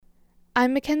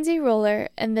I'm Mackenzie Roller,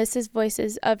 and this is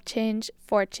Voices of Change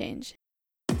for Change.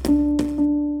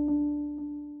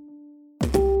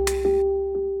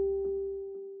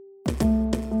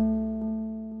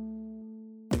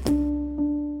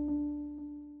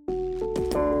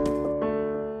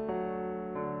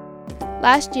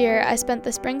 Last year, I spent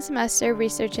the spring semester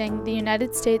researching the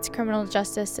United States criminal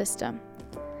justice system.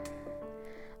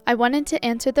 I wanted to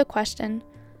answer the question,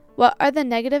 what are the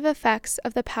negative effects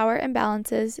of the power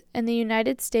imbalances in the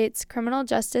United States criminal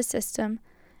justice system,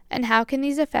 and how can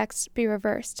these effects be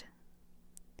reversed?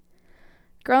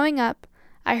 Growing up,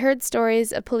 I heard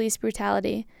stories of police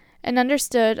brutality and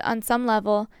understood on some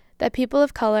level that people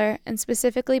of color, and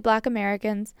specifically Black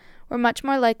Americans, were much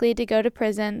more likely to go to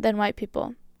prison than white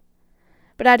people.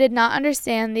 But I did not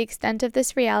understand the extent of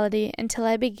this reality until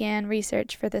I began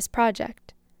research for this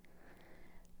project.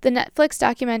 The Netflix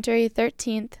documentary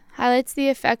 13th highlights the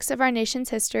effects of our nation's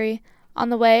history on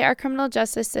the way our criminal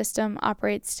justice system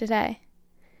operates today.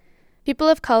 People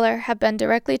of color have been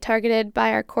directly targeted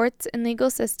by our courts and legal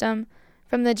system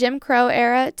from the Jim Crow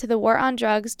era to the war on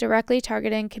drugs directly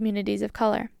targeting communities of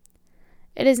color.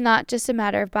 It is not just a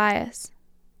matter of bias.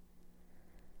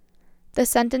 The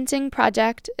Sentencing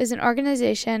Project is an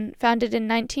organization founded in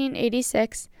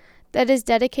 1986 that is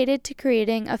dedicated to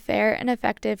creating a fair and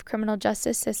effective criminal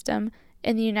justice system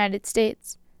in the United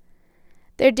States.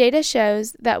 Their data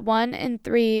shows that 1 in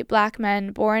 3 Black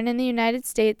men born in the United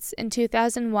States in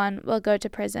 2001 will go to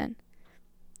prison.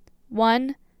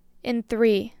 1 in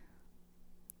 3.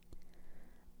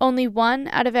 Only 1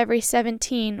 out of every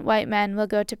 17 white men will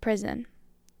go to prison.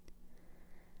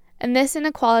 And this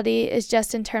inequality is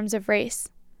just in terms of race.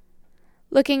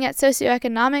 Looking at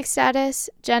socioeconomic status,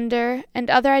 gender, and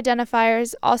other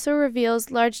identifiers also reveals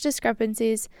large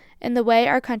discrepancies in the way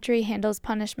our country handles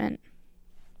punishment.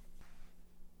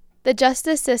 The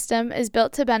justice system is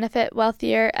built to benefit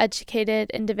wealthier, educated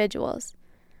individuals.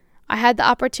 I had the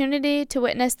opportunity to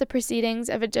witness the proceedings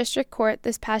of a district court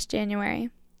this past January.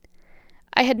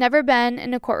 I had never been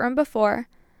in a courtroom before,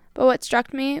 but what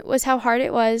struck me was how hard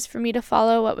it was for me to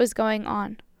follow what was going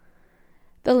on.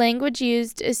 The language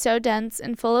used is so dense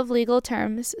and full of legal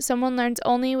terms someone learns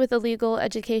only with a legal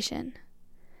education.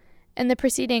 And the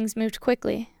proceedings moved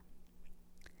quickly.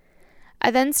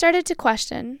 I then started to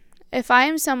question, if I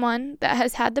am someone that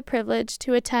has had the privilege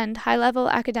to attend high-level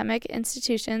academic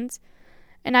institutions,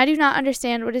 and I do not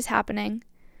understand what is happening,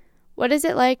 what is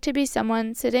it like to be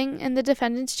someone sitting in the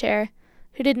defendant's chair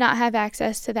who did not have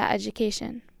access to that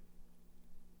education?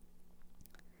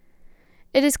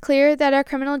 It is clear that our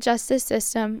criminal justice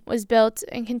system was built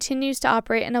and continues to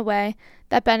operate in a way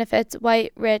that benefits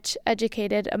white, rich,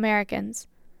 educated Americans.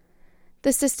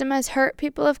 The system has hurt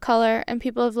people of color and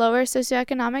people of lower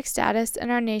socioeconomic status in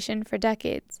our nation for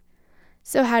decades.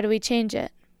 So how do we change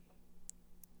it?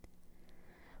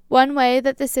 One way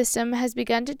that the system has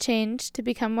begun to change to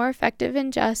become more effective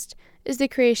and just is the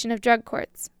creation of drug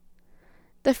courts.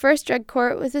 The first drug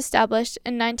court was established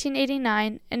in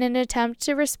 1989 in an attempt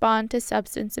to respond to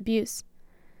substance abuse.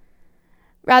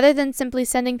 Rather than simply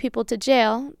sending people to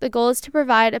jail, the goal is to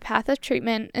provide a path of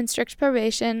treatment and strict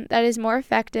probation that is more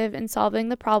effective in solving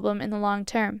the problem in the long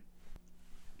term.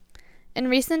 In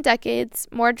recent decades,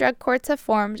 more drug courts have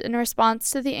formed in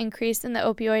response to the increase in the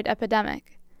opioid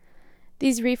epidemic.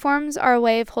 These reforms are a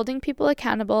way of holding people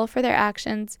accountable for their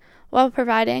actions while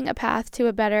providing a path to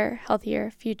a better, healthier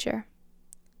future.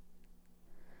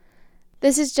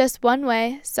 This is just one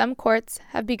way some courts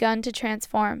have begun to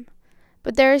transform,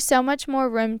 but there is so much more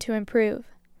room to improve.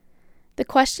 The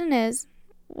question is,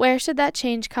 where should that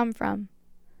change come from?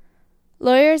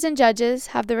 Lawyers and judges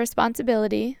have the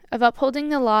responsibility of upholding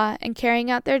the law and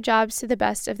carrying out their jobs to the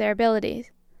best of their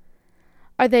abilities.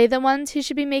 Are they the ones who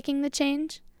should be making the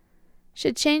change?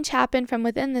 Should change happen from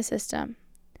within the system?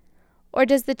 Or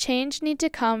does the change need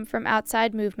to come from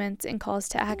outside movements and calls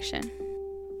to action?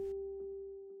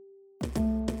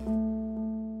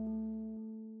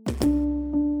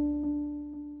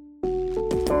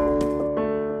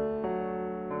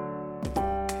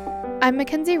 I'm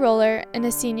Mackenzie Roller and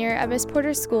a senior at Miss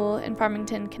Porter School in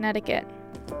Farmington, Connecticut.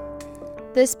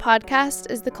 This podcast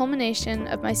is the culmination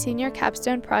of my senior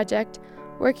capstone project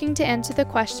working to answer the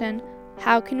question,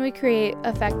 how can we create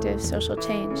effective social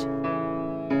change?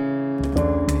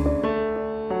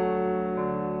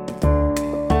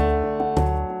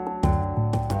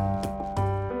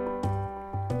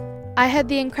 I had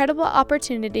the incredible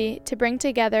opportunity to bring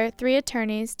together 3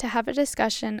 attorneys to have a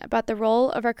discussion about the role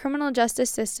of our criminal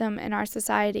justice system in our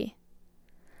society.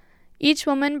 Each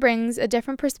woman brings a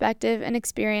different perspective and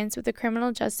experience with the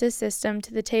criminal justice system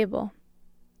to the table.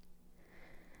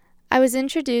 I was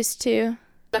introduced to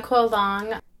Nicole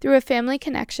Long. Through a family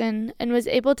connection, and was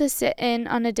able to sit in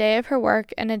on a day of her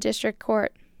work in a district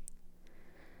court.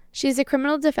 She is a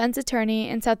criminal defense attorney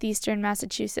in southeastern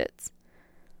Massachusetts.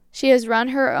 She has run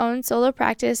her own solo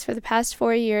practice for the past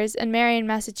 4 years in Marion,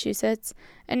 Massachusetts,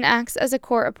 and acts as a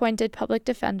court-appointed public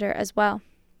defender as well.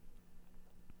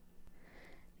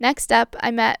 Next up,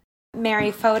 I met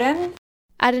Mary Foden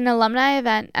at an alumni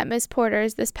event at Miss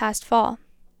Porter's this past fall.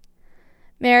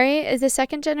 Mary is a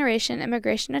second-generation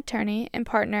immigration attorney and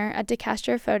partner at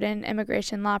DeCastro Foden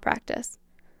Immigration Law Practice.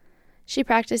 She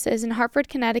practices in Hartford,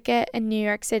 Connecticut, and New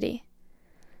York City.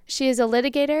 She is a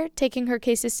litigator, taking her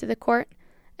cases to the court,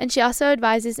 and she also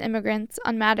advises immigrants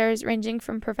on matters ranging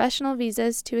from professional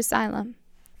visas to asylum.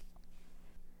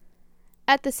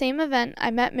 At the same event I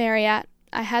met Mary at,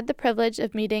 I had the privilege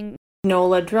of meeting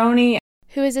Nola Droney,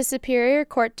 who is a Superior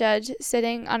Court judge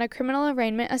sitting on a criminal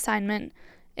arraignment assignment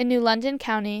in New London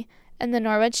County and the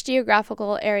Norwich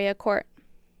Geographical Area Court.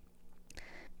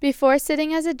 Before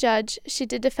sitting as a judge, she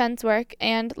did defense work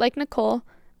and, like Nicole,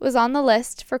 was on the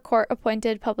list for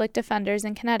court-appointed public defenders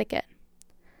in Connecticut.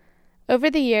 Over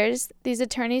the years, these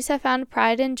attorneys have found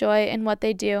pride and joy in what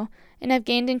they do and have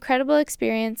gained incredible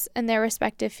experience in their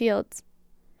respective fields.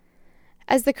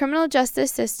 As the criminal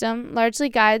justice system largely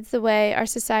guides the way our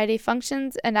society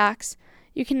functions and acts,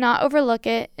 you cannot overlook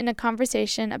it in a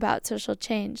conversation about social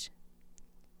change.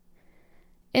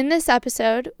 In this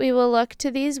episode, we will look to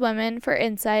these women for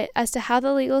insight as to how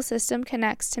the legal system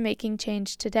connects to making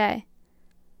change today.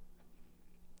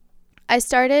 I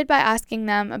started by asking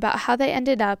them about how they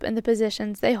ended up in the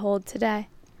positions they hold today.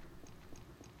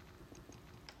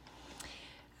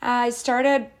 I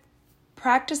started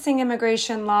practicing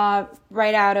immigration law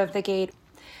right out of the gate.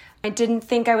 I didn't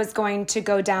think I was going to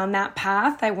go down that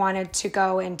path. I wanted to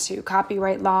go into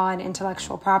copyright law and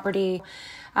intellectual property.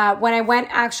 When I went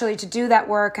actually to do that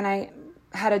work, and I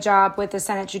had a job with the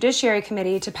Senate Judiciary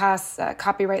Committee to pass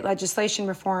copyright legislation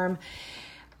reform,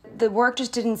 the work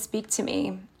just didn't speak to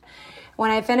me.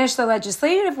 When I finished the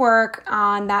legislative work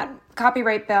on that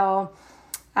copyright bill,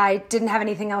 I didn't have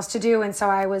anything else to do, and so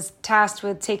I was tasked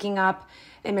with taking up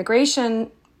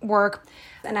immigration work,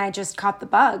 and I just caught the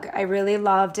bug. I really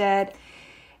loved it,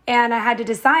 and I had to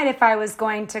decide if I was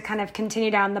going to kind of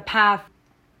continue down the path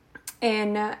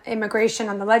in immigration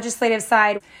on the legislative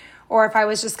side, or if I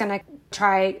was just going to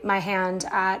try my hand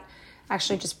at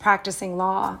actually just practicing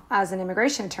law as an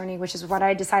immigration attorney, which is what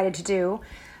I decided to do.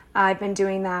 I've been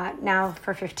doing that now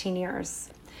for 15 years.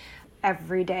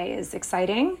 Every day is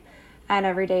exciting, and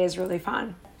every day is really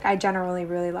fun. I generally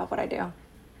really love what I do.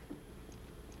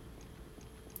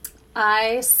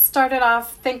 I started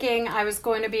off thinking I was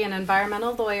going to be an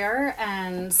environmental lawyer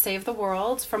and save the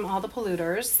world from all the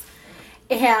polluters,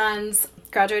 and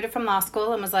graduated from law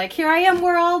school and was like, here I am,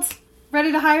 world,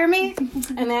 ready to hire me?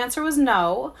 And the answer was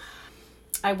no.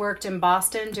 I worked in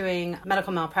Boston doing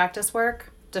medical malpractice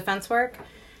work, defense work,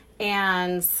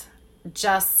 and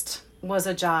just was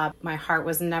a job. My heart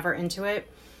was never into it,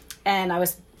 and I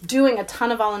was doing a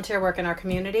ton of volunteer work in our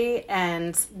community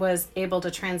and was able to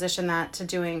transition that to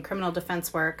doing criminal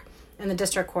defense work in the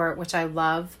district court, which I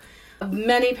love.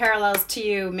 Many parallels to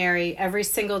you, Mary. Every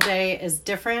single day is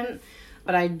different,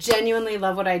 but I genuinely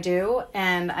love what I do,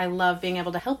 and I love being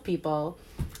able to help people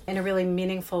in a really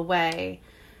meaningful way.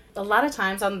 A lot of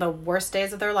times on the worst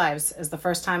days of their lives is the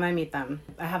first time I meet them.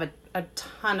 I have a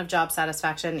ton of job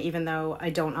satisfaction, even though I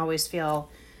don't always feel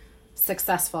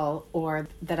successful or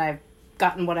that I've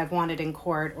gotten what I've wanted in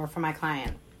court or for my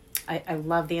client. I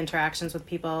love the interactions with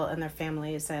people and their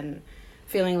families and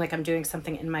feeling like I'm doing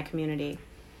something in my community.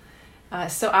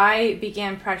 So I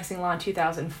began practicing law in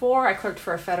 2004. I clerked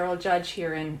for a federal judge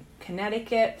here in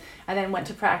Connecticut. I then went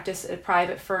to practice at a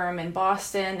private firm in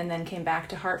Boston and then came back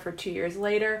to Hartford 2 years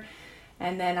later.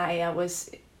 And then I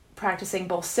was practicing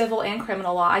both civil and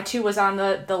criminal law. I too was on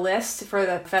the list for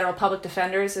the federal public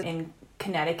defenders in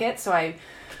Connecticut. So I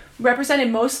represented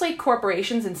mostly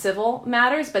corporations and civil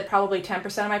matters, but probably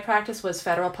 10% of my practice was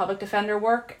federal public defender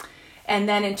work. And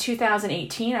then in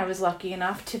 2018, I was lucky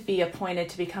enough to be appointed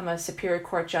to become a Superior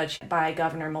Court judge by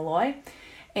Governor Malloy.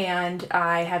 And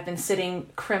I have been sitting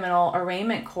criminal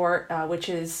arraignment court, which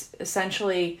is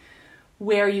essentially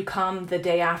where you come the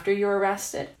day after you're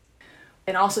arrested.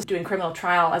 And also doing criminal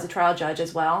trial as a trial judge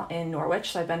as well in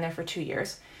Norwich. So I've been there for 2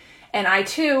 years. And I,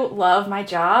 too, love my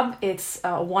job. It's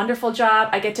a wonderful job.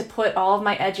 I get to put all of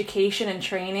my education and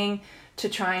training to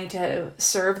trying to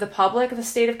serve the public of the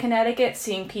state of Connecticut,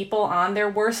 seeing people on their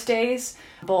worst days,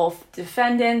 both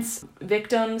defendants,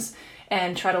 victims,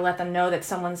 and try to let them know that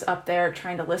someone's up there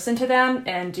trying to listen to them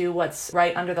and do what's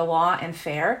right under the law and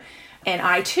fair. And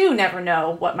I, too, never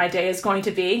know what my day is going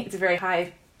to be. It's a very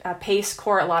high pace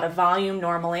court, a lot of volume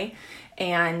normally.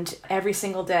 And every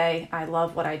single day, I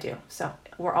love what I do. So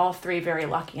we're all three very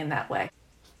lucky in that way.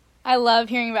 I love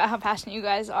hearing about how passionate you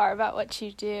guys are about what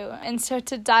you do. And so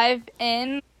to dive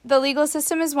in, the legal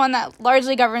system is one that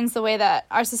largely governs the way that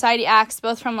our society acts,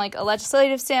 both from like a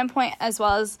legislative standpoint as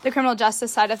well as the criminal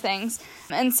justice side of things.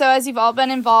 And so as you've all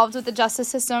been involved with the justice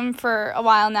system for a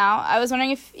while now, I was wondering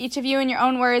if each of you, in your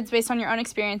own words, based on your own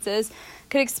experiences,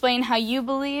 could explain how you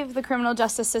believe the criminal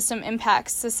justice system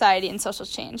impacts society and social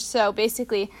change. So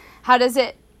basically, how does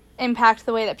it impact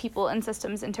the way that people and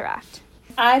systems interact?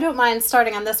 I don't mind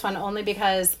starting on this one only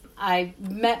because I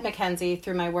met Mackenzie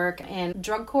through my work in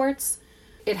drug courts.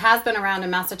 It has been around in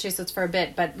Massachusetts for a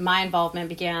bit, but my involvement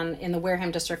began in the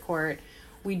Wareham District Court.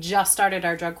 We just started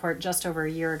our drug court just over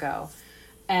a year ago.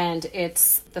 And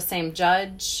it's the same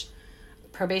judge,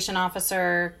 probation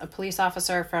officer, a police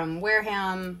officer from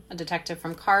Wareham, a detective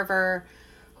from Carver,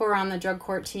 who are on the drug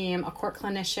court team, a court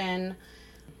clinician,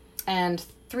 and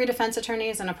 3 defense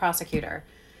attorneys and a prosecutor.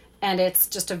 And it's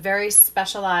just a very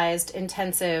specialized,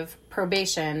 intensive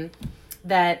probation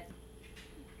that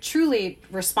truly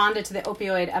responded to the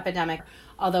opioid epidemic.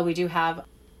 Although we do have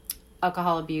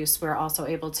alcohol abuse, we're also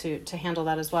able to handle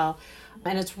that as well.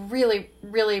 And it's really,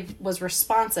 really was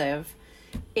responsive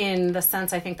in the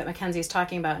sense I think that Mackenzie's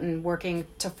talking about, in working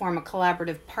to form a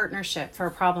collaborative partnership for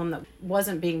a problem that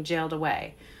wasn't being jailed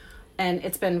away. And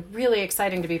it's been really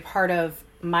exciting to be part of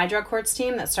my drug courts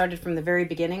team that started from the very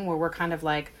beginning, where we're kind of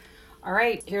like, all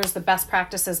right, here's the best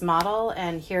practices model,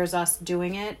 and here's us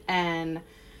doing it, and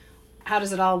how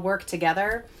does it all work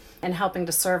together and helping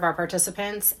to serve our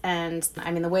participants. And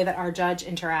I mean, the way that our judge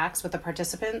interacts with the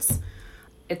participants,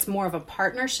 it's more of a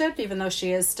partnership, even though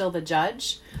she is still the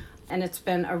judge. And it's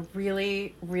been a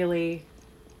really, really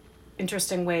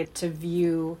interesting way to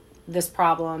view this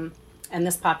problem and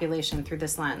this population through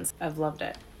this lens. I've loved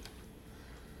it.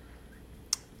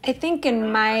 I think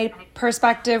in my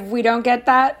perspective, we don't get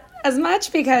that as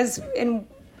much, because in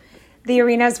the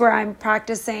arenas where I'm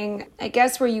practicing, I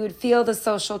guess where you would feel the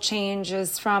social change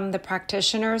is from the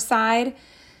practitioner side,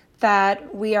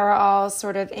 that we are all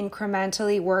sort of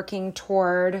incrementally working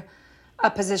toward a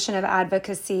position of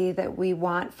advocacy that we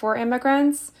want for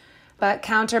immigrants. But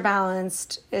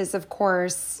counterbalanced is, of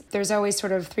course, there's always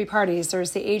sort of 3 parties.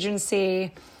 There's the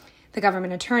agency, the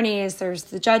government attorneys, there's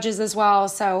the judges as well.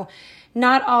 So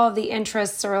not all of the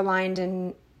interests are aligned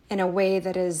in a way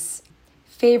that is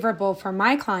favorable for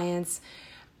my clients.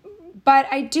 But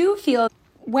I do feel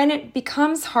when it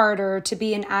becomes harder to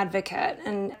be an advocate,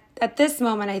 and at this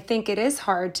moment I think it is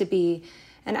hard to be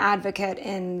an advocate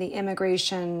in the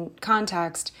immigration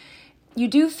context, you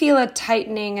do feel a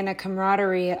tightening and a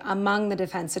camaraderie among the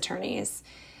defense attorneys,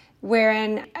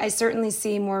 wherein I certainly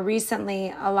see more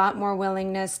recently a lot more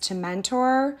willingness to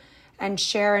mentor and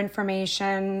share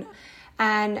information.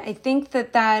 And I think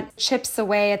that chips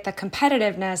away at the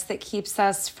competitiveness that keeps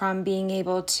us from being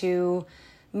able to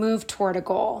move toward a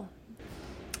goal.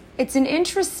 It's an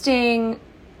interesting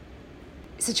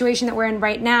situation that we're in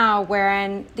right now,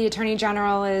 wherein the Attorney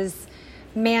General is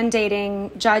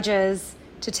mandating judges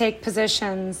to take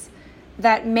positions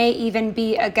that may even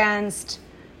be against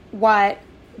what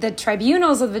the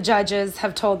tribunals of the judges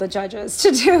have told the judges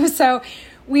to do. So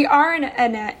we are in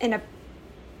a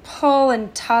pull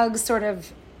and tug sort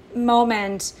of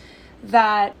moment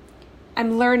that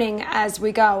I'm learning as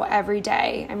we go every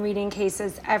day. I'm reading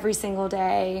cases every single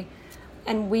day,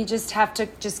 and we just have to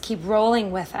just keep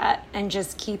rolling with it and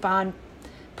just keep on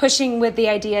pushing with the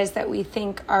ideas that we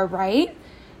think are right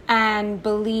and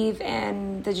believe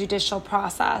in the judicial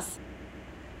process.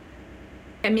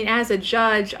 I mean, as a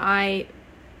judge, I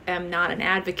am not an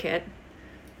advocate.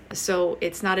 So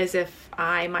it's not as if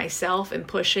I myself am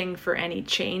pushing for any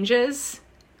changes.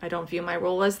 I don't view my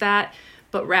role as that,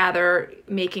 but rather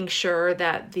making sure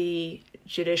that the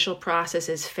judicial process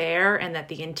is fair and that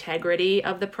the integrity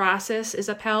of the process is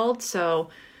upheld. So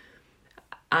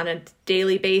on a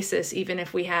daily basis, even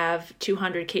if we have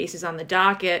 200 cases on the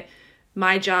docket,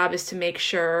 my job is to make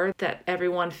sure that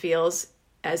everyone feels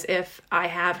as if I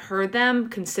have heard them,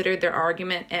 considered their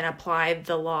argument, and applied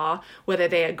the law, whether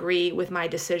they agree with my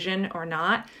decision or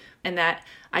not, and that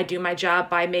I do my job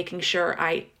by making sure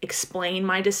I explain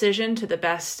my decision to the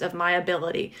best of my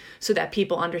ability so that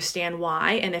people understand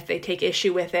why, and if they take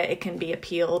issue with it, it can be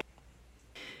appealed.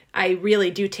 I really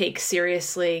do take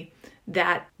seriously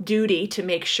that duty to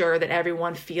make sure that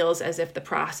everyone feels as if the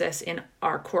process in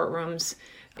our courtrooms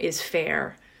is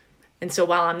fair. And so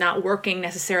while I'm not working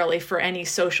necessarily for any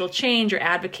social change or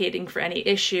advocating for any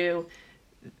issue,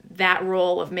 that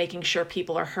role of making sure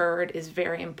people are heard is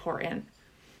very important.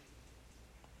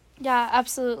 Yeah,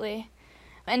 absolutely.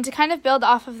 And to kind of build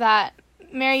off of that,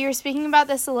 Mary, you were speaking about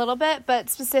this a little bit, but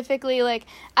specifically, like,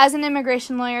 as an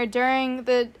immigration lawyer during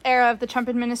the era of the Trump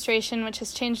administration, which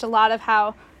has changed a lot of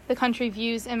how the country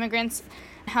views immigrants,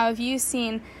 how have you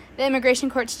seen the immigration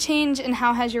courts change, and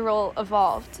how has your role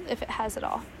evolved, if it has at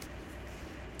all?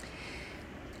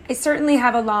 I certainly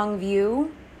have a long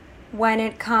view when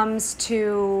it comes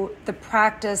to the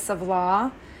practice of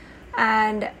law,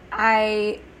 and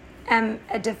I am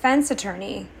a defense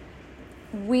attorney.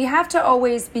 We have to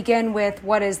always begin with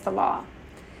what is the law.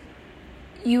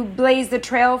 You blaze the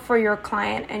trail for your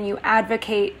client and you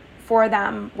advocate for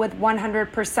them with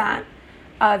 100%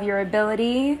 of your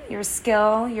ability, your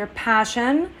skill, your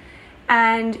passion,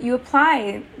 and you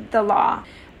apply the law.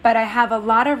 But I have a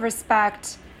lot of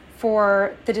respect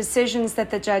for the decisions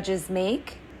that the judges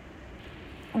make.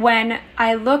 When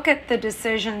I look at the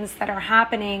decisions that are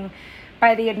happening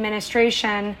by the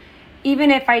administration,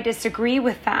 even if I disagree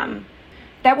with them,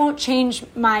 that won't change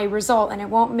my result, and it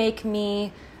won't make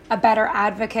me a better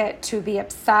advocate to be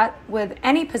upset with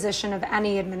any position of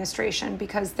any administration,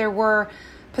 because there were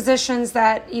positions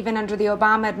that even under the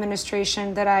Obama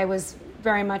administration that I was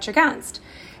very much against.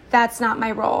 That's not my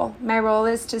role. My role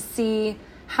is to see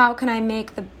how can I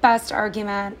make the best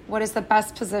argument, what is the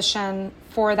best position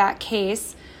for that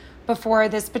case before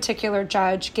this particular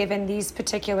judge, given these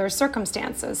particular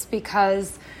circumstances,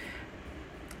 because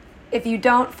if you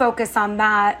don't focus on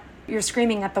that, you're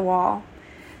screaming at the wall.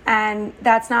 And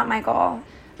that's not my goal.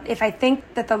 If I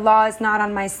think that the law is not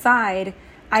on my side,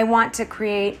 I want to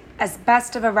create as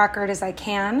best of a record as I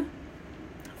can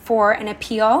for an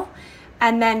appeal,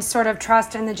 and then sort of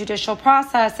trust in the judicial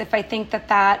process if I think that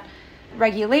that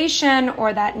regulation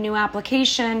or that new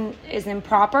application is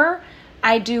improper.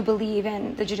 I do believe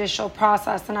in the judicial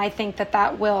process, and I think that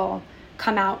that will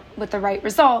come out with the right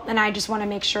result. And I just want to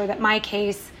make sure that my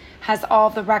case has all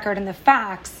the record and the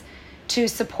facts to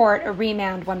support a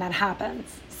remand when that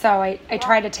happens. So I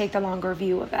try to take the longer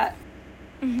view of it.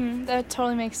 Mm-hmm. That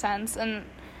totally makes sense. And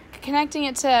connecting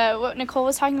it to what Nicole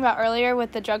was talking about earlier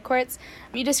with the drug courts,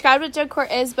 you described what drug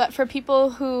court is, but for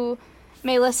people who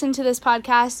may listen to this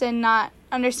podcast and not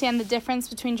understand the difference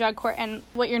between drug court and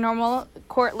what your normal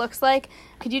court looks like,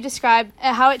 could you describe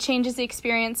how it changes the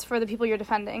experience for the people you're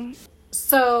defending?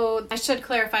 So I should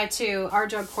clarify too, our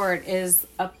drug court is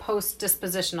a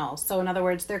post-dispositional. So in other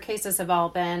words, their cases have all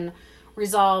been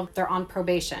resolved. They're on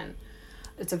probation.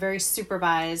 It's a very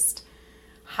supervised,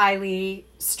 highly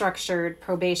structured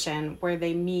probation where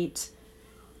they meet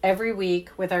every week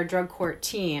with our drug court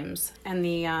teams. And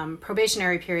the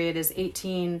probationary period is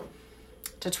 18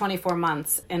 to 24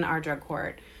 months in our drug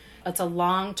court. It's a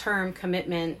long-term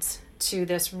commitment to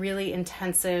this really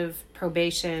intensive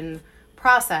probation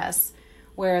process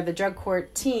where the drug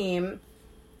court team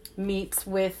meets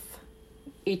with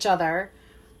each other,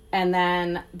 and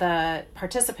then the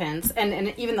participants,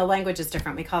 and even the language is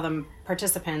different. We call them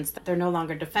participants. They're no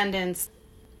longer defendants.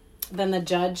 Then the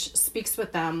judge speaks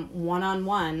with them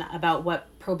one-on-one about what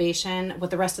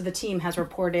the rest of the team has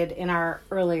reported in our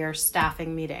earlier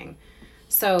staffing meeting.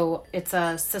 So it's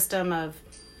a system of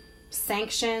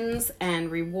sanctions and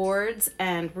rewards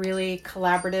and really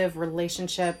collaborative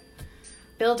relationship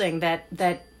building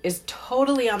that is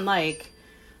totally unlike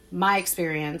my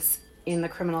experience in the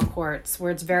criminal courts,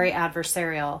 where it's very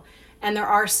adversarial. And there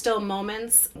are still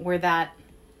moments where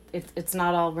it's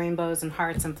not all rainbows and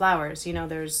hearts and flowers. You know,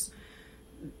 there's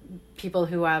people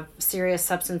who have serious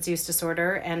substance use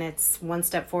disorder, and it's one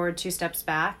step forward, two steps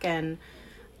back, and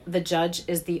the judge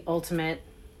is the ultimate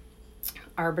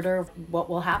arbiter of what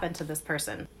will happen to this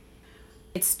person.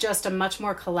 It's just a much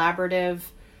more collaborative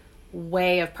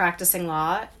way of practicing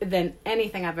law than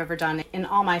anything I've ever done in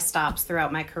all my stops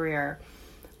throughout my career.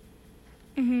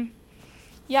 Mm-hmm.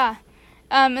 Yeah.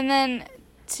 And then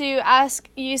to ask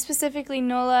you specifically,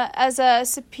 Nola, as a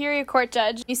Superior Court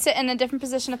judge, you sit in a different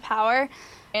position of power.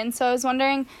 And so I was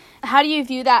wondering, how do you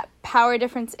view that power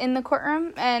difference in the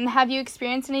courtroom? And have you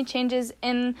experienced any changes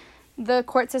in the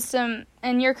court system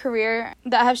in your career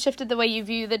that have shifted the way you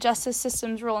view the justice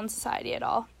system's role in society at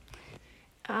all?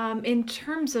 In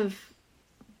terms of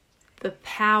the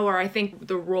power, I think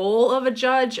the role of a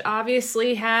judge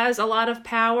obviously has a lot of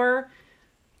power.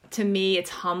 To me, it's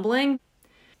humbling.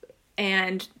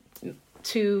 And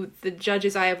to the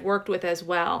judges I have worked with as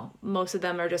well, most of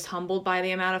them are just humbled by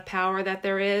the amount of power that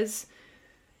there is.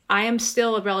 I am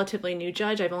still a relatively new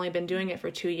judge. I've only been doing it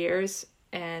for 2 years,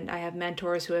 and I have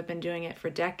mentors who have been doing it for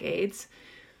decades.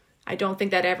 I don't think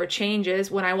that ever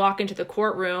changes. When I walk into the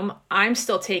courtroom, I'm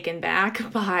still taken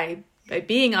back by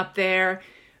being up there,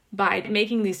 by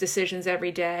making these decisions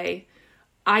every day.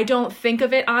 I don't think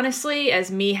of it, honestly,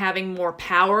 as me having more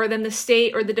power than the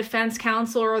state or the defense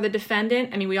counsel or the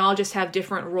defendant. I mean, we all just have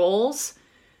different roles.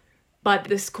 But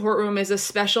this courtroom is a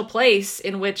special place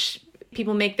in which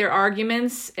people make their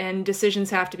arguments and decisions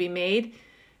have to be made.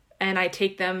 And I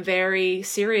take them very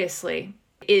seriously.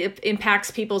 It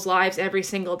impacts people's lives every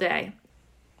single day.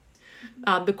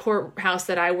 The courthouse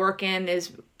that I work in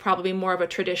is probably more of a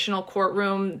traditional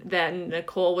courtroom than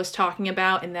Nicole was talking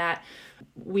about, in that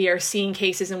we are seeing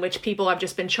cases in which people have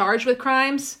just been charged with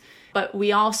crimes, but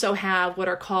we also have what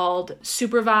are called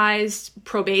supervised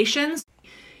probations.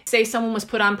 Say someone was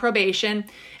put on probation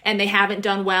and they haven't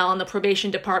done well and the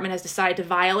probation department has decided to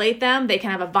violate them. They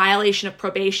can have a violation of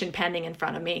probation pending in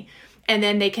front of me. And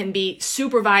then they can be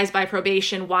supervised by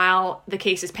probation while the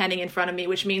case is pending in front of me,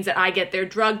 which means that I get their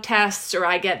drug tests or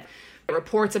I get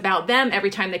reports about them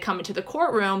every time they come into the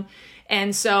courtroom.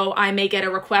 And so I may get a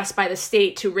request by the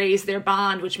state to raise their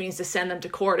bond, which means to send them to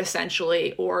court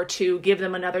essentially, or to give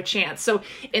them another chance. So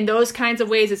in those kinds of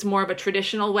ways, it's more of a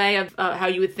traditional way of how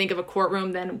you would think of a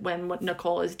courtroom than what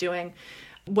Nicole is doing.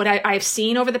 What I've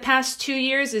seen over the past 2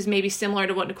 years is maybe similar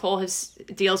to what Nicole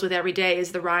deals with every day,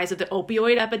 is the rise of the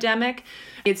opioid epidemic.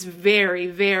 It's very,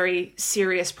 very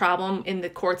serious problem in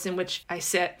the courts in which I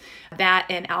sit. That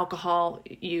and alcohol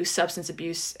use, substance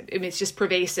abuse, I mean, it's just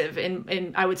pervasive.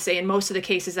 And I would say in most of the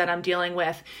cases that I'm dealing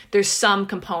with, there's some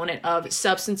component of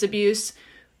substance abuse,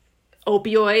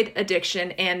 opioid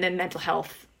addiction, and then mental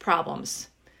health problems.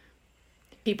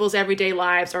 People's everyday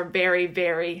lives are very,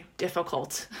 very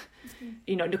difficult.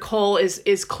 You know, Nicole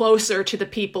is closer to the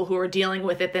people who are dealing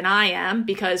with it than I am,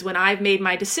 because when I've made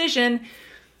my decision,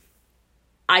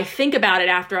 I think about it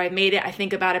after I've made it. I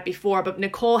think about it before, but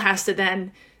Nicole has to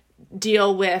then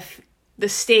deal with the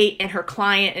state and her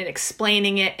client and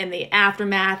explaining it and the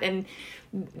aftermath. And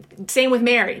same with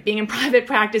Mary. Being in private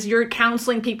practice, you're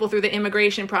counseling people through the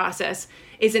immigration process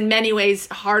is in many ways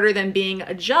harder than being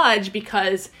a judge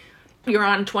because you're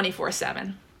on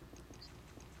 24/7.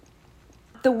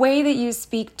 The way that you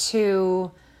speak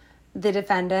to the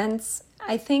defendants,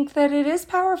 I think that it is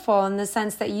powerful in the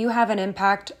sense that you have an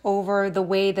impact over the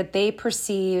way that they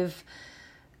perceive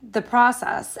the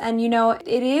process. And, you know,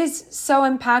 it is so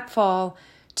impactful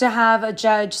to have a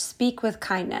judge speak with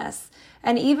kindness.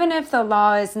 And even if the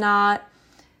law is not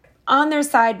on their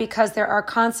side because there are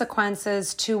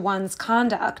consequences to one's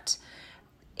conduct,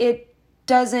 it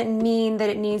doesn't mean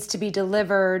that it needs to be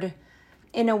delivered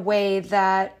in a way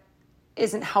that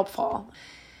isn't helpful.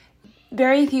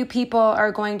 Very few people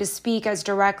are going to speak as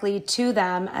directly to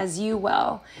them as you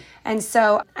will. And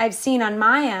so I've seen on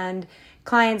my end,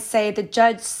 clients say, the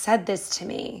judge said this to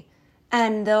me.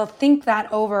 And they'll think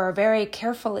that over very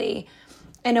carefully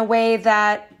in a way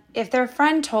that if their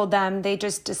friend told them, they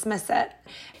just dismiss it.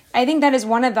 I think that is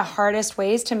one of the hardest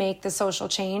ways to make the social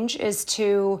change, is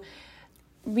to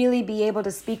really be able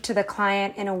to speak to the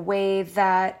client in a way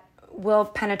that will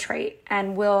penetrate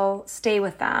and will stay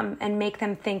with them and make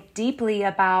them think deeply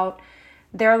about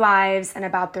their lives and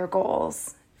about their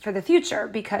goals for the future.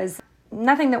 Because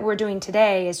nothing that we're doing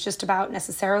today is just about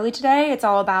necessarily today. It's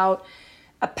all about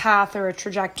a path or a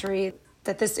trajectory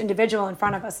that this individual in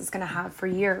front of us is going to have for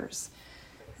years.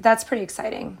 That's pretty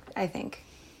exciting, I think.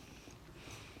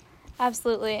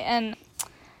 Absolutely. And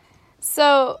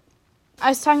so I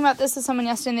was talking about this with someone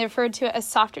yesterday, and they referred to it as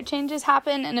softer changes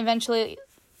happen and eventually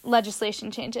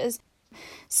legislation changes.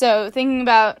 So thinking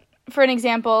about, for an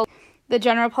example, the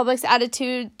general public's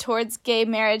attitude towards gay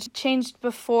marriage changed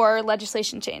before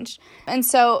legislation changed. And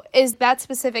so is that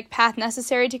specific path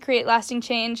necessary to create lasting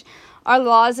change? Are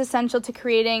laws essential to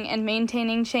creating and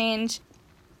maintaining change?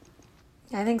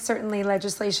 I think certainly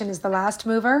legislation is the last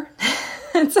mover.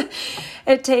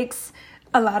 It takes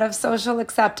a lot of social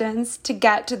acceptance to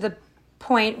get to the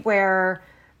point where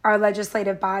our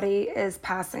legislative body is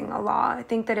passing a law. I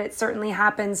think that it certainly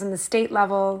happens in the state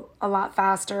level a lot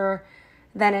faster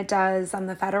than it does on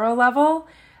the federal level.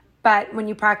 But when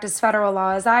you practice federal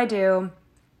law, as I do,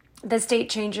 the state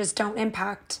changes don't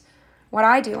impact what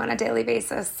I do on a daily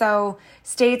basis. So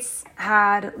states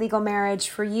had legal marriage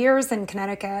for years in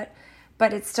Connecticut,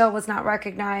 but it still was not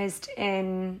recognized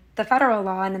in the federal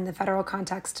law and in the federal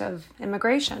context of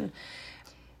immigration.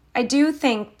 I do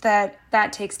think that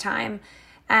that takes time.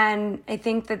 And I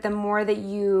think that the more that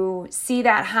you see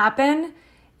that happen,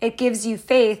 it gives you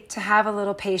faith to have a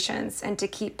little patience and to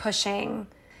keep pushing.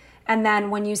 And then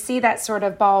when you see that sort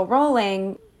of ball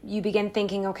rolling, you begin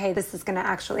thinking, okay, this is going to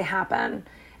actually happen.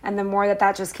 And the more that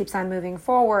that just keeps on moving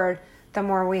forward, the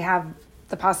more we have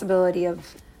the possibility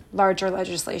of larger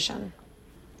legislation.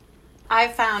 I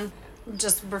found,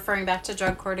 just referring back to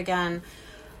drug court again,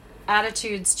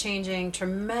 attitudes changing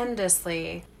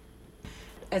tremendously.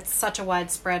 It's such a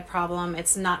widespread problem.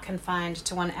 It's not confined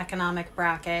to one economic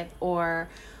bracket or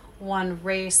one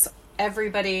race.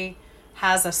 Everybody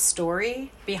has a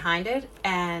story behind it,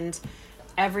 and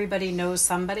everybody knows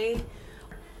somebody.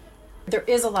 There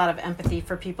is a lot of empathy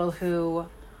for people who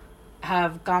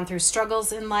have gone through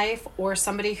struggles in life, or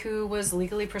somebody who was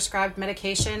legally prescribed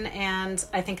medication, and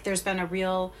I think there's been a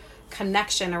real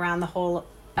connection around the whole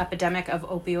epidemic of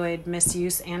opioid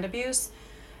misuse and abuse,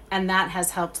 and that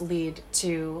has helped lead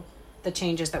to the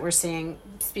changes that we're seeing,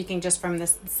 speaking just from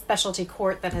this specialty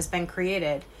court that has been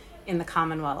created in the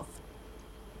Commonwealth.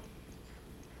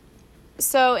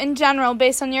 So, in general,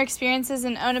 based on your experiences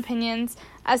and own opinions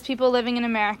as people living in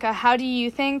America, how do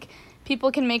you think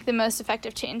people can make the most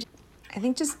effective change? I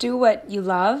think just do what you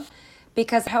love,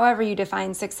 because however you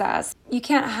define success, you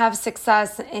can't have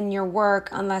success in your work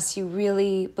unless you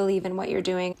really believe in what you're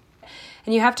doing.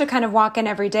 And you have to kind of walk in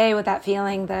every day with that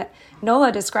feeling that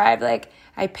Nola described, like,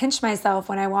 I pinch myself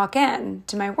when I walk in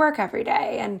to my work every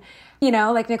day. And,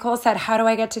 like Nicole said, how do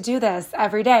I get to do this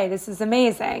every day? This is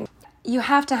amazing. You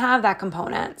have to have that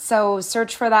component. So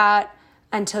search for that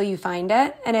until you find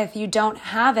it. And if you don't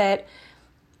have it,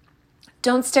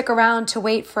 don't stick around to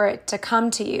wait for it to come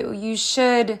to you. You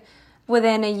should,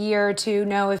 within a year or two,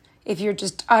 know if you're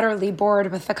just utterly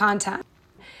bored with the content.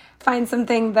 Find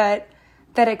something that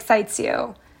excites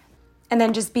you, and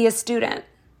then just be a student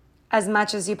as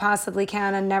much as you possibly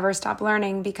can and never stop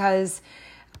learning, because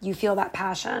you feel that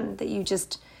passion that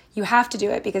you have to do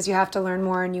it because you have to learn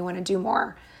more and you want to do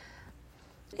more.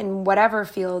 In whatever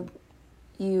field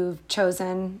you've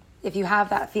chosen, if you have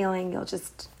that feeling,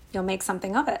 you'll make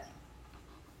something of it.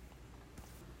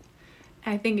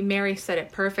 I think Mary said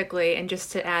it perfectly, and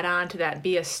just to add on to that,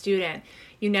 be a student.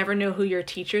 You never know who your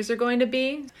teachers are going to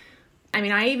be. I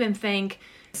mean, I even think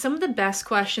some of the best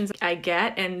questions I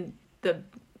get, and the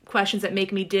questions that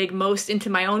make me dig most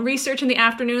into my own research in the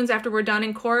afternoons after we're done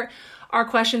in court, are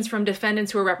questions from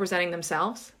defendants who are representing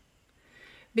themselves.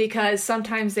 Because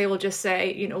sometimes they will just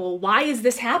say, well, why is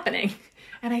this happening?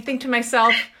 And I think to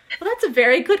myself, well, that's a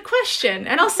very good question.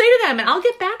 And I'll say to them, and I'll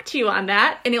get back to you on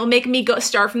that. And it'll make me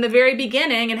start from the very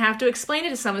beginning and have to explain it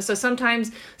to someone. So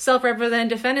sometimes self-represented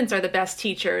defendants are the best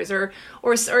teachers, or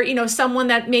someone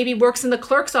that maybe works in the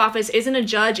clerk's office, isn't a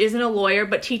judge, isn't a lawyer,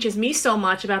 but teaches me so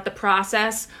much about the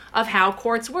process of how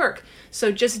courts work.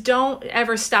 So just don't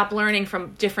ever stop learning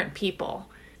from different people.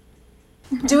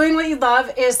 Doing what you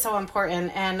love is so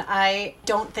important, and I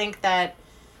don't think that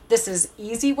this is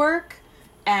easy work.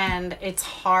 And it's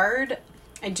hard.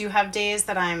 I do have days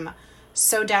that I'm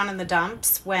so down in the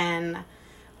dumps when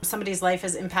somebody's life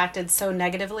is impacted so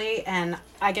negatively, and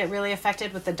I get really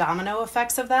affected with the domino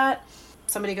effects of that.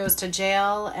 Somebody goes to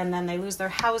jail, and then they lose their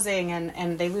housing,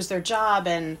 and they lose their job,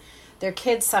 and their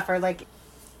kids suffer.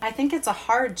 I think it's a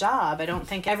hard job. I don't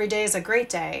think every day is a great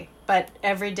day, but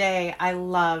every day I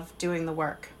love doing the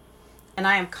work. And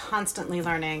I am constantly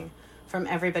learning from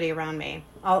everybody around me.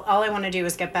 All I want to do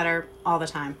is get better all the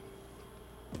time.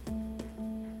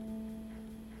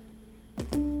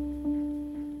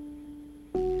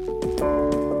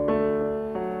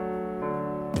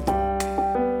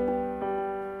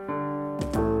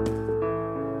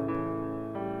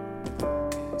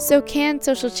 So can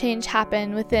social change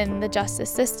happen within the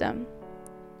justice system?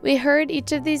 We heard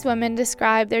each of these women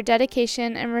describe their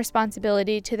dedication and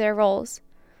responsibility to their roles.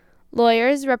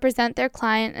 Lawyers represent their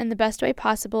client in the best way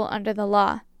possible under the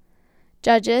law.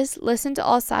 Judges listen to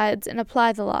all sides and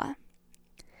apply the law.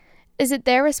 Is it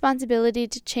their responsibility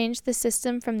to change the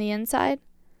system from the inside?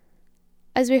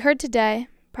 As we heard today,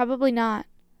 probably not,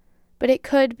 but it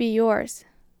could be yours.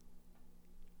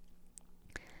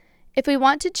 If we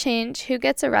want to change who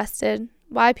gets arrested,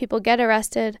 why people get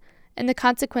arrested, and the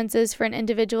consequences for an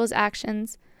individual's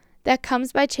actions, that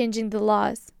comes by changing the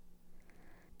laws.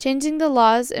 Changing the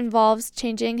laws involves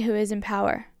changing who is in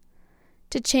power.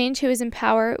 To change who is in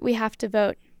power, we have to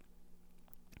vote.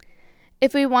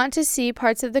 If we want to see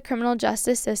parts of the criminal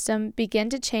justice system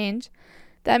begin to change,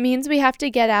 that means we have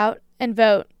to get out and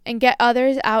vote and get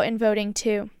others out and voting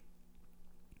too.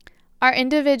 Our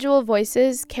individual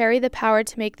voices carry the power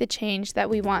to make the change that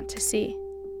we want to see.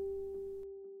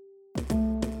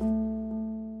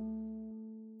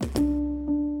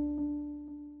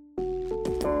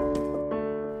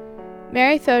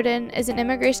 Mary Foden is an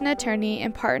immigration attorney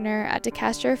and partner at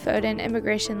DeCastro Foden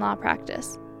Immigration Law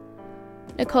Practice.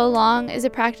 Nicole Long is a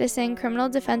practicing criminal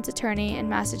defense attorney in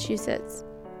Massachusetts.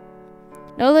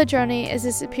 Nola Droney is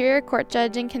a Superior Court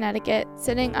judge in Connecticut,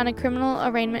 sitting on a criminal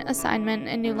arraignment assignment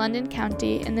in New London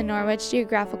County in the Norwich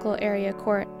Geographical Area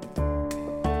Court.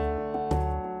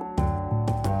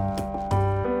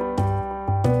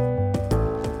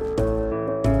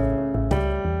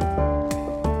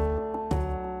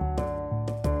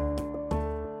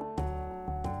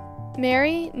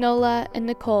 Mary, Nola, and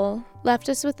Nicole left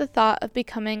us with the thought of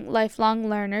becoming lifelong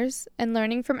learners and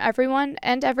learning from everyone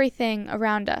and everything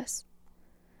around us.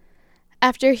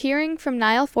 After hearing from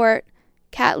Niall Fort,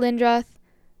 Kat Lindroth,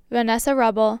 Vanessa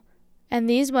Rubble, and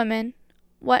these women,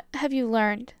 what have you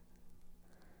learned?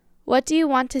 What do you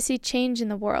want to see change in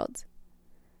the world?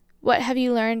 What have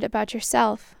you learned about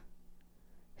yourself?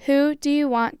 Who do you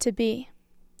want to be?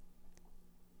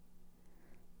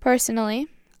 Personally,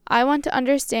 I want to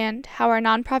understand how our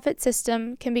nonprofit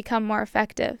system can become more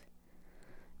effective.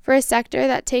 For a sector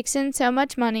that takes in so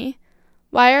much money,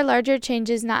 why are larger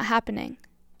changes not happening?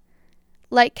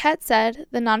 Like Kat said,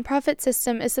 the nonprofit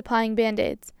system is supplying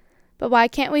Band-Aids, but why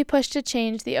can't we push to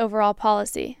change the overall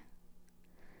policy?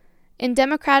 In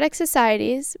democratic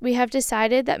societies, we have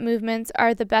decided that movements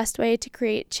are the best way to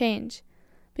create change,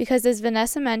 because as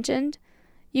Vanessa mentioned,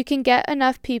 you can get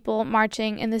enough people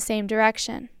marching in the same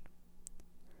direction.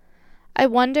 I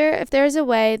wonder if there is a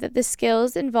way that the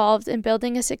skills involved in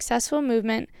building a successful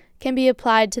movement can be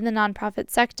applied to the nonprofit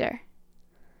sector.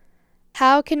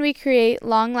 How can we create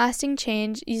long-lasting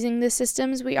change using the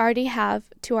systems we already have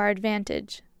to our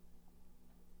advantage?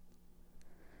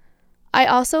 I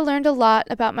also learned a lot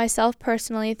about myself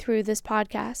personally through this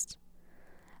podcast.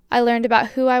 I learned about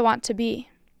who I want to be.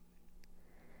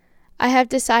 I have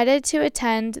decided to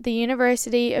attend the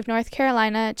University of North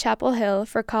Carolina, Chapel Hill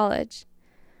for college.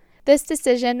 This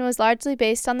decision was largely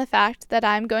based on the fact that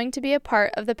I am going to be a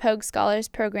part of the Pogue Scholars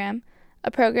Program,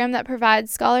 a program that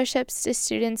provides scholarships to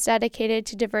students dedicated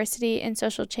to diversity and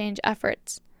social change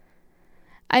efforts.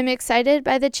 I'm excited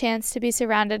by the chance to be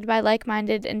surrounded by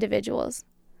like-minded individuals.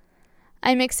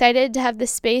 I'm excited to have the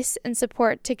space and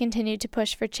support to continue to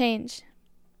push for change.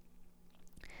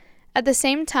 At the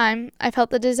same time, I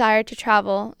felt the desire to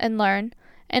travel and learn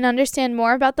and understand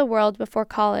more about the world before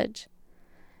college.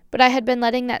 But I had been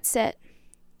letting that sit.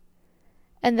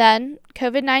 And then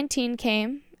COVID-19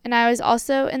 came, and I was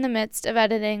also in the midst of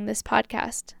editing this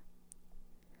podcast.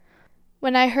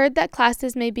 When I heard that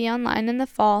classes may be online in the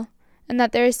fall, and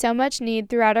that there is so much need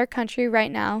throughout our country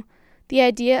right now, the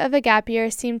idea of a gap year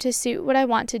seemed to suit what I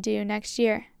want to do next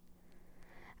year.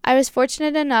 I was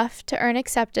fortunate enough to earn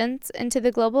acceptance into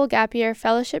the Global Gap Year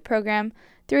Fellowship Program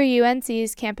through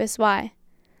UNC's Campus Y.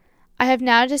 I have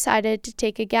now decided to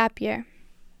take a gap year.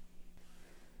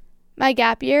 My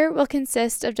gap year will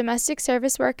consist of domestic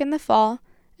service work in the fall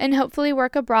and hopefully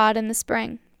work abroad in the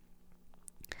spring.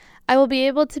 I will be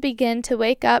able to begin to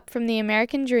wake up from the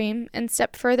American dream and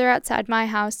step further outside my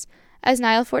house, as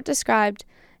Niall Fort described,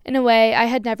 in a way I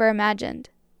had never imagined.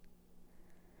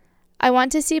 I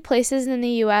want to see places in the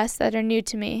U.S. that are new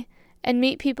to me and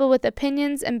meet people with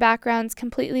opinions and backgrounds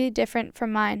completely different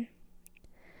from mine.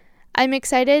 I'm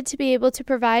excited to be able to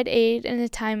provide aid in a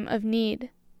time of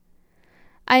need.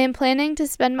 I am planning to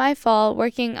spend my fall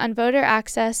working on voter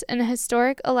access in a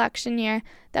historic election year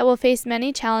that will face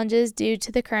many challenges due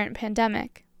to the current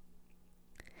pandemic.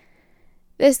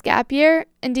 This gap year,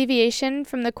 and deviation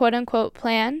from the quote-unquote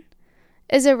plan,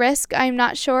 is a risk I am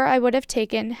not sure I would have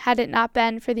taken had it not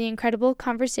been for the incredible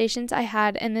conversations I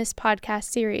had in this podcast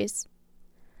series.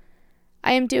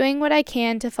 I am doing what I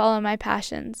can to follow my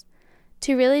passions,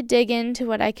 to really dig into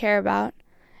what I care about,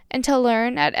 and to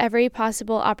learn at every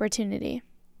possible opportunity.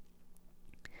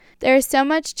 There is so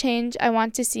much change I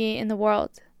want to see in the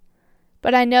world,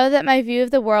 but I know that my view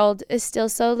of the world is still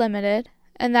so limited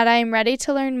and that I am ready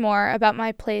to learn more about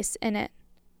my place in it.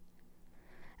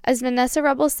 As Vanessa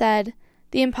Rubble said,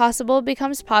 the impossible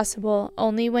becomes possible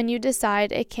only when you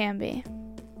decide it can be.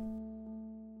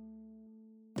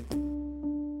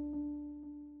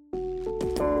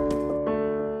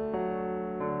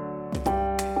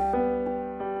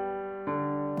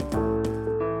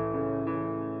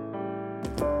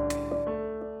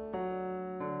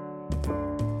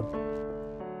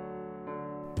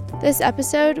 This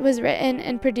episode was written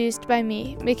and produced by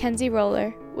me, Mackenzie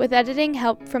Roller, with editing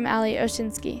help from Ali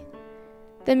Oshinsky.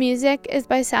 The music is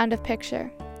by Sound of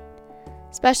Picture.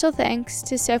 Special thanks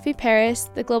to Sophie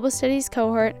Paris, the Global Studies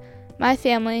cohort, my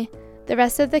family, the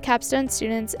rest of the Capstone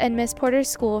students, and Miss Porter's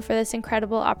school for this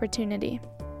incredible opportunity.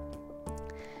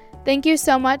 Thank you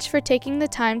so much for taking the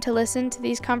time to listen to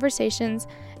these conversations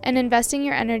and investing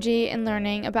your energy in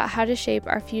learning about how to shape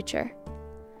our future.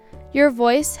 Your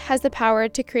voice has the power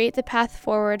to create the path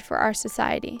forward for our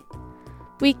society.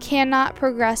 We cannot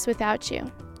progress without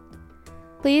you.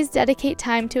 Please dedicate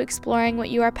time to exploring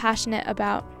what you are passionate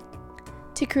about,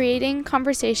 to creating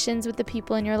conversations with the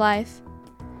people in your life,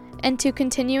 and to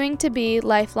continuing to be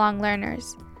lifelong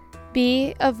learners.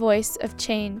 Be a voice of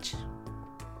change.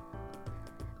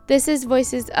 This is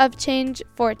Voices of Change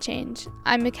for Change.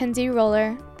 I'm Mackenzie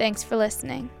Roller. Thanks for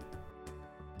listening.